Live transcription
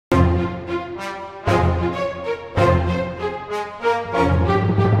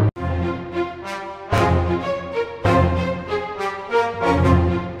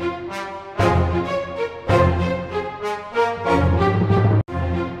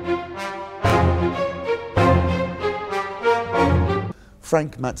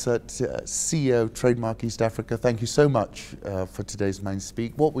Frank Matsaert, CEO, TradeMark East Africa, thank you so much for today's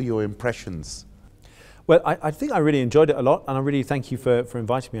Mindspeak. What were your impressions? Well, I think I really enjoyed it a lot, and I really thank you for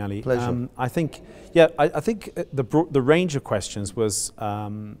inviting me, Ali. Pleasure. I think, yeah, I think the range of questions was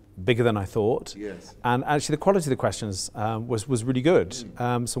bigger than I thought. Yes. And actually, the quality of the questions was really good.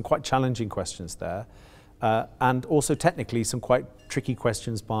 Some quite challenging questions there, and also technically some quite tricky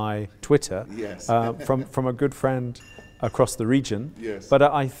questions by Twitter. Yes. From a good friend across the region. Yes. But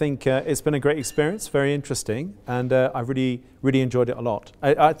I think it's been a great experience, very interesting, and I really enjoyed it a lot.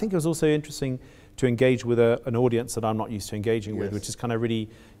 I think it was also interesting to engage with an audience that I'm not used to engaging with, which is kind of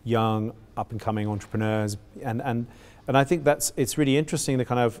really young, up-and-coming entrepreneurs, and I think it's really interesting,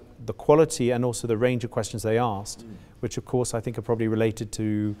 the quality and also the range of questions they asked, which of course I think are probably related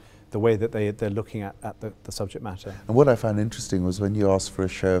to the way that they're looking at the subject matter. And what I found interesting was when you asked for a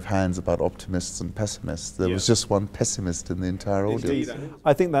show of hands about optimists and pessimists, there was just one pessimist in the entire audience. Indeed.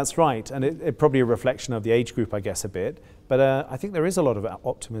 I think that's right, and it probably a reflection of the age group, I guess, a bit. But I think there is a lot of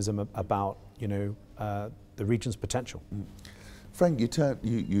optimism about the region's potential. Frank,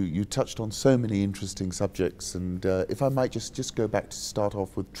 you touched on so many interesting subjects, and if I might just go back to start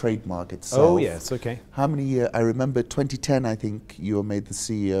off with TradeMark itself. Oh yes, okay. How many years? I remember 2010, I think you were made the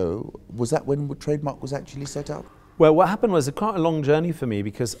CEO. Was that when TradeMark was actually set up? Well, what happened was quite a long journey for me,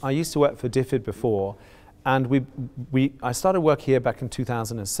 because I used to work for DFID before, and I started work here back in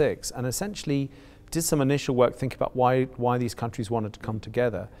 2006, and essentially did some initial work thinking about why these countries wanted to come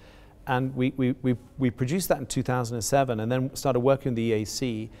together. And we produced that in 2007, and then started working with the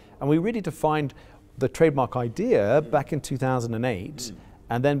EAC, and we really defined the trademark idea back in 2008,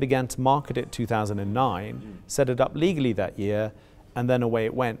 and then began to market it in 2009, set it up legally that year, and then away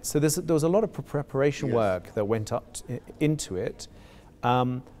it went. So there was a lot of preparation work that went up into it.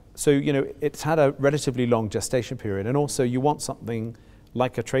 So it's had a relatively long gestation period, and also you want something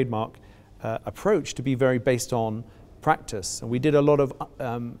like a trademark approach to be very based on practice. And we did a lot of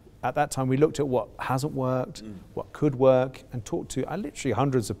at that time, we looked at what hasn't worked, what could work, and talked to literally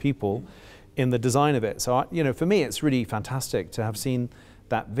hundreds of people in the design of it. So, for me, it's really fantastic to have seen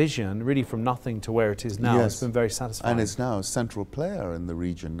that vision really from nothing to where it is now. It's been very satisfying. And it's now a central player in the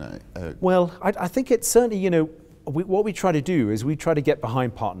region. Well, I think it's certainly, what we try to do is we try to get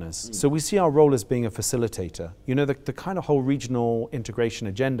behind partners. So we see our role as being a facilitator. The kind of whole regional integration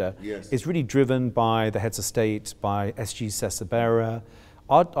agenda is really driven by the heads of state, by SG Sesabera.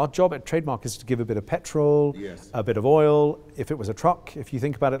 Our job at TradeMark is to give a bit of petrol, a bit of oil, if it was a truck, if you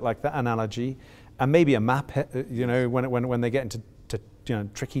think about it like that analogy, and maybe a map, when they get into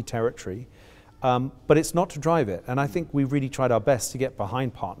tricky territory. But it's not to drive it. And I think we've really tried our best to get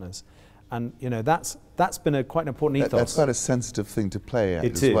behind partners. And that's been quite an important ethos. That's quite a sensitive thing to play at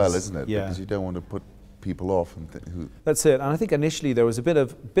as well, isn't it? Yeah. Because you don't want to put people off. That's it. And I think initially there was a bit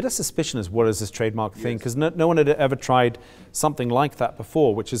of suspicion as what is this trademark thing, because no one had ever tried something like that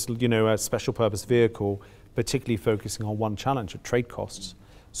before, which is a special purpose vehicle, particularly focusing on one challenge of trade costs.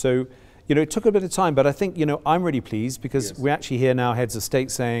 So it took a bit of time, but I think I'm really pleased, because we actually hear now heads of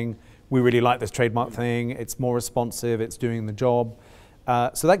state saying we really like this trademark thing. It's more responsive. It's doing the job.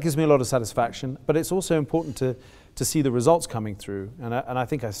 So that gives me a lot of satisfaction. But it's also important to see the results coming through. And I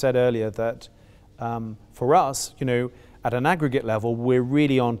think I said earlier that. For us, at an aggregate level, we're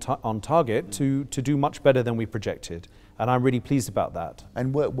really on target to do much better than we projected, and I'm really pleased about that.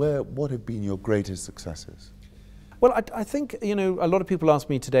 And what have been your greatest successes? Well, I think a lot of people asked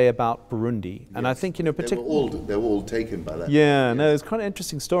me today about Burundi, and I think particularly they were all taken by that. Yeah, no, it's quite an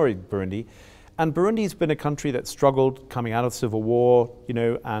interesting story, Burundi, and Burundi's been a country that struggled coming out of civil war,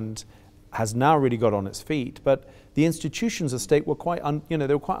 and has now really got on its feet, but the institutions of state were quite, they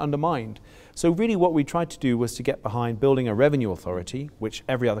were quite undermined. So really what we tried to do was to get behind building a revenue authority, which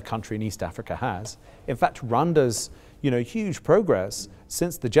every other country in East Africa has. In fact, Rwanda's, huge progress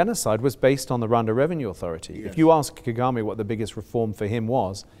since the genocide was based on the Rwanda Revenue Authority. Yes. If you ask Kagame what the biggest reform for him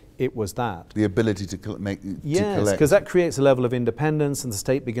was, it was that. The ability to collect. Yes, because that creates a level of independence and the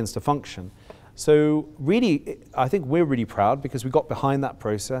state begins to function. So really, I think we're really proud because we got behind that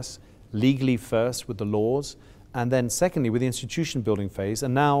process, legally first with the laws, and then secondly with the institution building phase,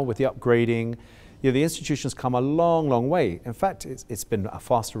 and now with the upgrading, the institutions come a long, long way. In fact, it's been a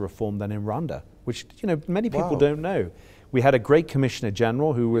faster reform than in Rwanda, which many people don't know. We had a great Commissioner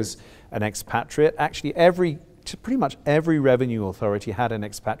General who was an expatriate. Actually, pretty much every revenue authority had an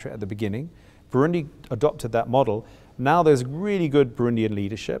expatriate at the beginning. Burundi adopted that model. Now there's really good Burundian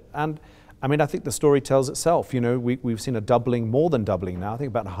leadership, and I think the story tells itself. We've seen a doubling, more than doubling now. I think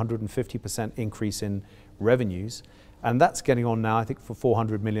about 150% increase in revenues. And that's getting on now, I think, for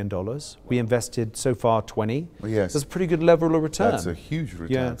 $400 million. We invested so far 20. Yes. That's a pretty good level of return. That's a huge return.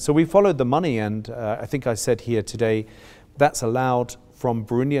 Yeah. So we followed the money, and I think I said here today, that's allowed from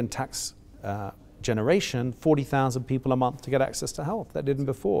Burundian tax generation 40,000 people a month to get access to health that didn't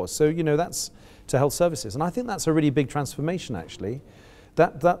before. So, you know, that's to health services. And I think that's a really big transformation, actually.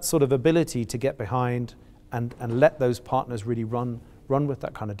 That sort of ability to get behind and let those partners really run with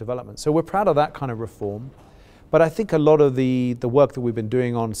that kind of development. So we're proud of that kind of reform. But I think a lot of the work that we've been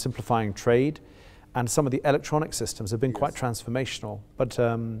doing on simplifying trade and some of the electronic systems have been quite transformational. But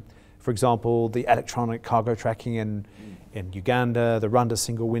for example, the electronic cargo tracking in Uganda, the Rwanda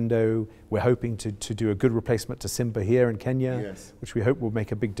single window, we're hoping to do a good replacement to Simba here in Kenya, which we hope will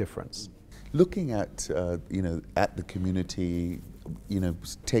make a big difference. Looking at, you know, at the community, you know,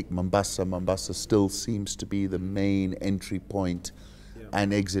 take Mombasa. Mombasa still seems to be the main entry point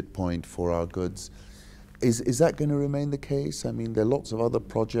and exit point for our goods. Is that going to remain the case? I mean, there are lots of other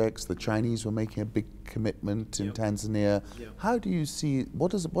projects. The Chinese were making a big commitment in Tanzania. How do you see,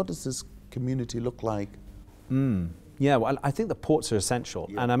 what does this community look like? Yeah, well, I think the ports are essential.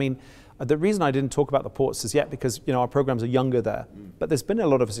 And I mean, the reason I didn't talk about the ports is yet because, you know, our programs are younger there. But there's been a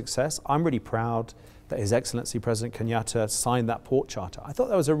lot of success. I'm really proud that His Excellency President Kenyatta signed that port charter. I thought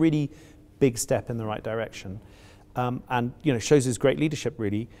that was a really big step in the right direction. And, you know, shows his great leadership,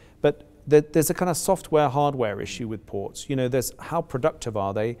 really. But there's a kind of software, hardware issue with ports. You know, there's how productive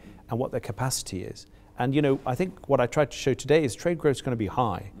are they and what their capacity is. And, you know, I think what I tried to show today is trade growth is going to be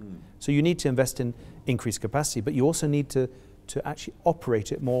high. So you need to invest in increased capacity, but you also need to actually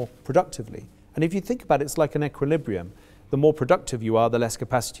operate it more productively. And if you think about it, it's like an equilibrium. The more productive you are, the less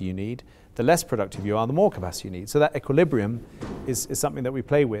capacity you need. The less productive you are, the more capacity you need. So that equilibrium is something that we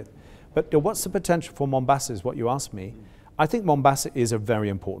play with. But what's the potential for Mombasa is what you asked me. I think Mombasa is a very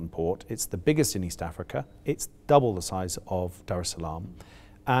important port. It's the biggest in East Africa. It's double the size of Dar es Salaam.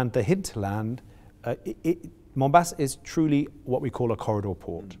 And the hinterland, Mombasa is truly what we call a corridor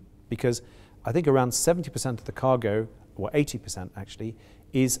port, because I think around 70% of the cargo, or 80% actually,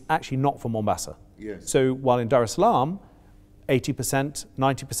 is actually not for Mombasa. So while in Dar es Salaam, 80%,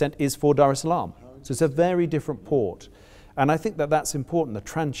 90% is for Dar es Salaam. So it's a very different port. And I think that that's important. The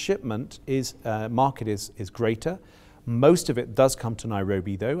transshipment market is greater. Most of it does come to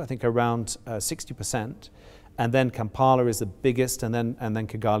Nairobi, though. I think around 60%. And then Kampala is the biggest, and then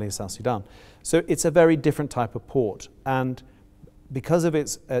Kigali is South Sudan. So it's a very different type of port. And because of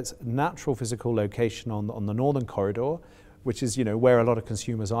its natural physical location on the northern corridor, which is, you know, where a lot of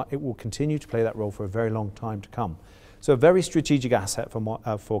consumers are, it will continue to play that role for a very long time to come. So a very strategic asset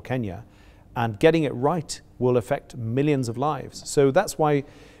for Kenya, and getting it right will affect millions of lives. So that's why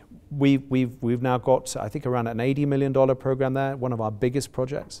we've now got, I think, around an $80 million program there, one of our biggest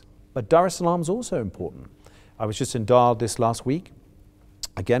projects. But Dar es Salaam is also important. I was just in Dar this last week.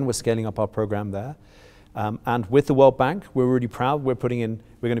 Again, we're scaling up our program there. And with the World Bank, we're really proud. We're going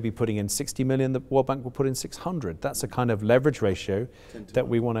to be putting in 60 million. The World Bank will put in 600. That's a kind of leverage ratio that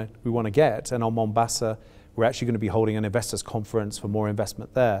we want to get. And on Mombasa, we're actually going to be holding an investors conference for more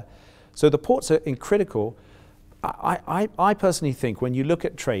investment there. So the ports are critical. I personally think when you look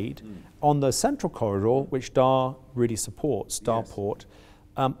at trade on the central corridor, which Dar really supports, Dar Port,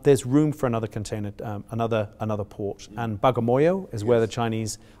 there's room for another container, another port. And Bagamoyo is where the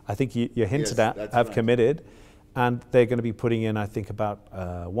Chinese, I think you hinted at, have committed. And they're going to be putting in, I think, about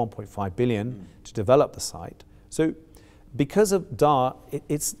 1.5 billion to develop the site. So because of Dar,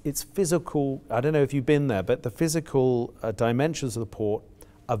 it's physical, I don't know if you've been there, but the physical dimensions of the port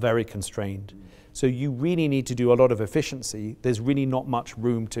are very constrained. So you really need to do a lot of efficiency. There's really not much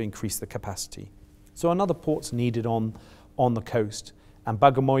room to increase the capacity. So another port's needed on the coast. And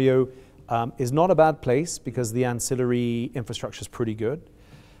Bagamoyo is not a bad place because the ancillary infrastructure is pretty good.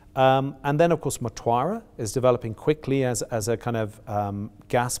 And then, of course, Mtwara is developing quickly as a kind of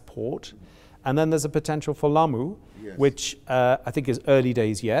gas port. And then there's a potential for Lamu, which I think is early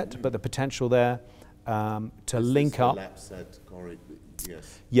days yet, but the potential there to link up.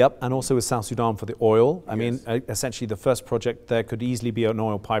 Yep, and also with South Sudan for the oil. I mean, essentially the first project there could easily be an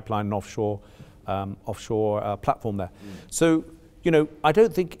oil pipeline and offshore platform there. So, you know, I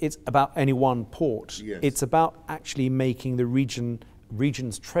don't think it's about any one port. It's about actually making the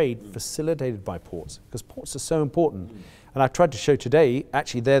region's trade facilitated by ports, because ports are so important. And I tried to show today,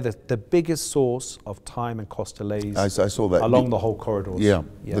 actually, they're the biggest source of time and cost delays I saw that along the whole corridors.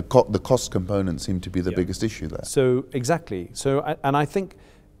 The cost component seemed to be the biggest issue there. So exactly. So and I think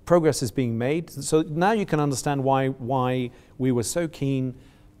progress is being made. So now you can understand why we were so keen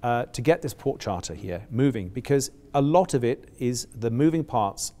to get this port charter here moving, because a lot of it is the moving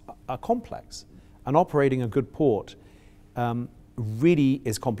parts are complex, and operating a good port really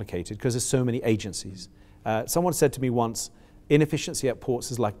is complicated because there's so many agencies. Someone said to me once, inefficiency at ports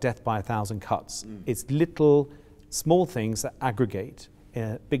is like death by 1,000 cuts. It's little, small things that aggregate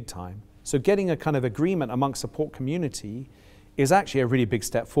big time. So getting a kind of agreement amongst the port community is actually a really big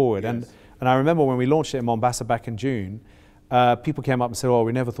step forward. Yes. And I remember when we launched it in Mombasa back in June, people came up and said, oh,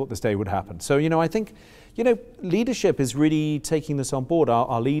 we never thought this day would happen. So, I think, leadership is really taking this on board.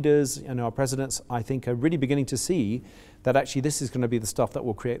 Our leaders and our presidents, I think, are really beginning to see that actually this is going to be the stuff that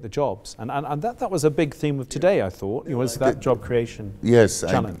will create the jobs. And that was a big theme of today, I thought, was that job creation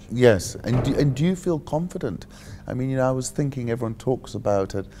challenge. Yes, and do you feel confident? I mean, I was thinking everyone talks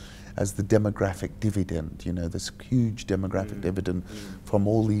about it as the demographic dividend, this huge demographic dividend from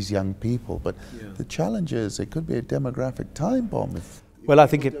all these young people. But the challenge is it could be a demographic time bomb if I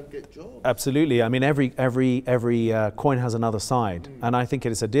think don't get jobs. Absolutely. I mean, every coin has another side, and I think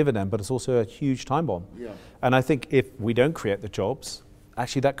it is a dividend, but it's also a huge time bomb. Yeah. And I think if we don't create the jobs,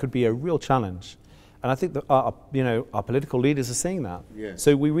 actually that could be a real challenge. And I think that our political leaders are saying that. Yes.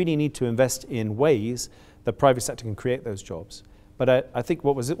 So we really need to invest in ways the private sector can create those jobs. But I think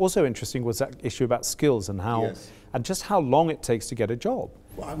what was also interesting was that issue about skills and how, and just how long it takes to get a job.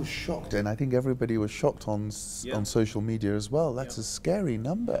 Well, I was shocked, and I think everybody was shocked on social media as well. That's a scary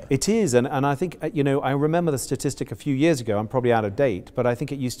number. It is, and I think, I remember the statistic a few years ago, I'm probably out of date, but I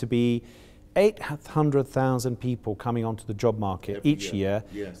think it used to be 800,000 people coming onto the job market each year,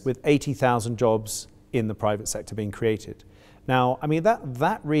 with 80,000 jobs in the private sector being created. Now, I mean,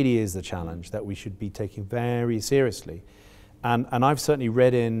 that really is the challenge that we should be taking very seriously. And I've certainly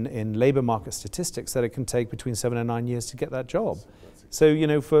read in labour market statistics that it can take between 7 and 9 years to get that job.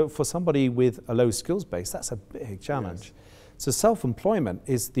 So, for somebody with a low skills base, that's a big challenge. So self-employment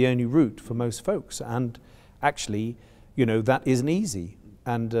is the only route for most folks. And actually, that isn't easy.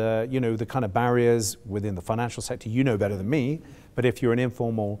 And, the kind of barriers within the financial sector, better than me. But if you're an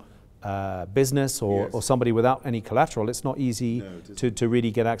informal business or somebody without any collateral, it's not easy to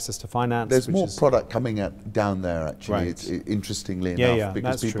really get access to finance. There's more product coming down there, actually, it's, interestingly enough,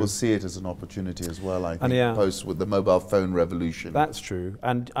 because people see it as an opportunity as well, I think, post with the mobile phone revolution. That's true.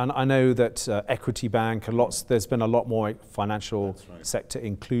 And I know that Equity Bank, there's been a lot more financial sector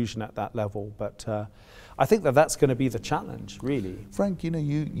inclusion at that level, but I think that's going to be the challenge, really. Frank,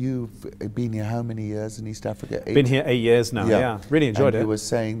 you've been here how many years in East Africa? 8? Been here 8 years now, really enjoyed it. You were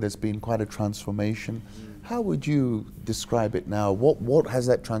saying there's been quite a transformation. How would you describe it now? What has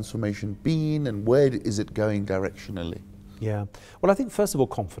that transformation been, and where is it going directionally? Yeah, well, I think first of all,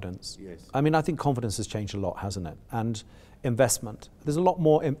 confidence. I mean, I think confidence has changed a lot, hasn't it? And investment. There's a lot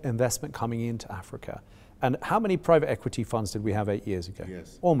more investment coming into Africa. And how many private equity funds did we have 8 years ago?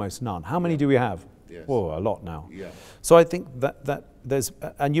 Almost none. How many do we have? Oh, a lot now. So I think that there's,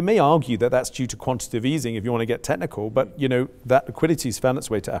 and you may argue that that's due to quantitative easing if you want to get technical, but that liquidity's found its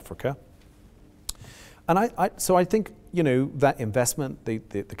way to Africa. And so I think that investment,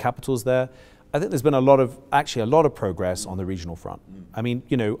 the capital's there. I think there's been a lot of progress on the regional front. I mean,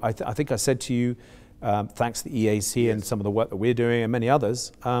 I think I said to you, thanks to the EAC and some of the work that we're doing and many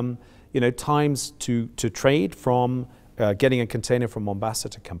others, times to trade from getting a container from Mombasa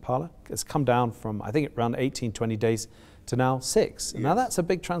to Kampala, it's come down from, I think, around 18, 20 days to now 6. Now that's a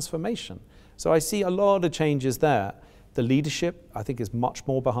big transformation. So I see a lot of changes there. The leadership, I think, is much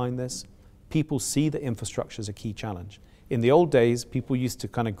more behind this. People see that infrastructure is a key challenge. In the old days, people used to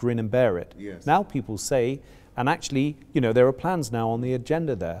kind of grin and bear it. Now people say, and actually, there are plans now on the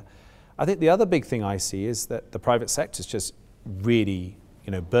agenda there. I think the other big thing I see is that the private sector's just really,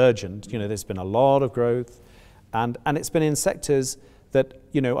 burgeoned. There's been a lot of growth. And it's been in sectors that,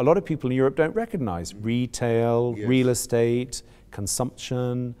 a lot of people in Europe don't recognize. Retail, real estate,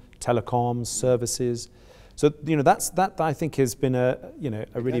 consumption, telecoms, services. So, that I think has been a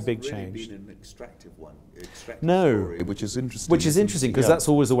really big change. It hasn't really been an extractive one. Story, which is interesting. Which is interesting because that's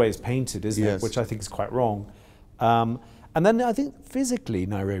always the way it's painted, isn't it? Which I think is quite wrong. And then I think physically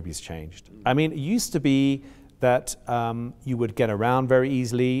Nairobi's changed. I mean, it used to be that you would get around very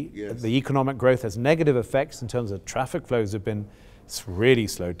easily. The economic growth has negative effects in terms of traffic flows have been really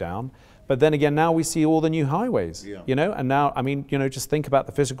slowed down. But then again, now we see all the new highways, and now, I mean, just think about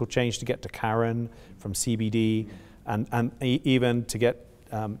the physical change to get to Karen from CBD and even to get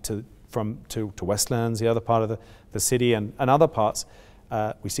to Westlands, the other part of the city and other parts.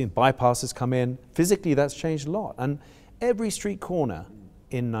 We've seen bypasses come in. Physically, that's changed a lot. And every street corner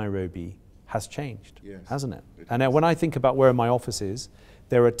in Nairobi has changed, hasn't it? And when I think about where my office is,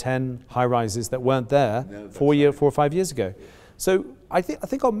 there are 10 high-rises that weren't there 4 or 5 years ago. So I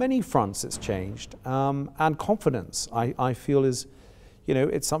think on many fronts it's changed. And confidence, I feel, is,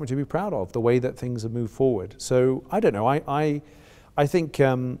 it's something to be proud of, the way that things have moved forward. So I don't know, I think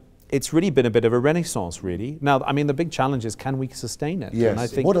it's really been a bit of a renaissance, really. Now, I mean, the big challenge is, can we sustain it? Yes. And I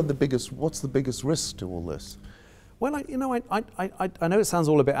think, what's the biggest risk to all this? well, I know it sounds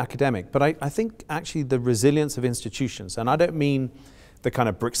all a bit academic, but I think actually the resilience of institutions, and I don't mean the kind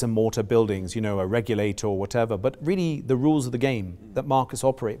of bricks and mortar buildings, a regulator or whatever, but really the rules of the game that markets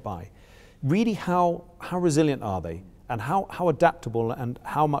operate by. Really, how resilient are they? And how adaptable, and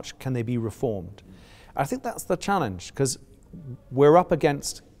how much can they be reformed? I think that's the challenge, because we're up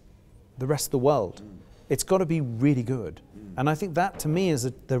against the rest of the world. It's got to be really good. And I think that, to me,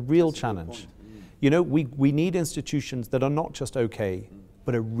 is the real challenge. We need institutions that are not just okay,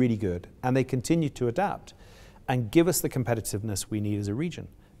 but are really good. And they continue to adapt and give us the competitiveness we need as a region.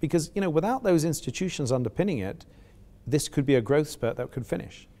 Because, without those institutions underpinning it, this could be a growth spurt that could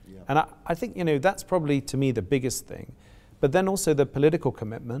finish. Yeah. And I think, that's probably, to me, the biggest thing. But then also the political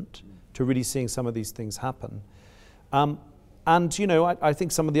commitment to really seeing some of these things happen. And, I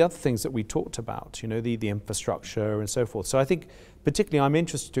think some of the other things that we talked about, the infrastructure and so forth. So I think particularly I'm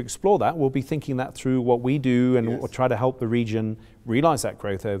interested to explore that. We'll be thinking that through what we do, and we'll try to help the region realize that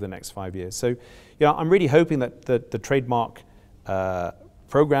growth over the next 5 years. So, I'm really hoping that the TradeMark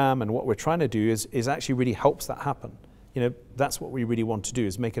program and what we're trying to do is actually really helps that happen. That's what we really want to do,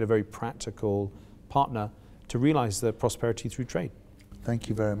 is make it a very practical partner to realize the prosperity through trade. Thank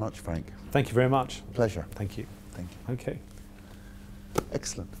you very much, Frank. Thank you very much. Pleasure. Thank you. Thank you. Okay.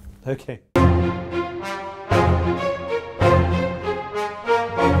 Excellent. Okay.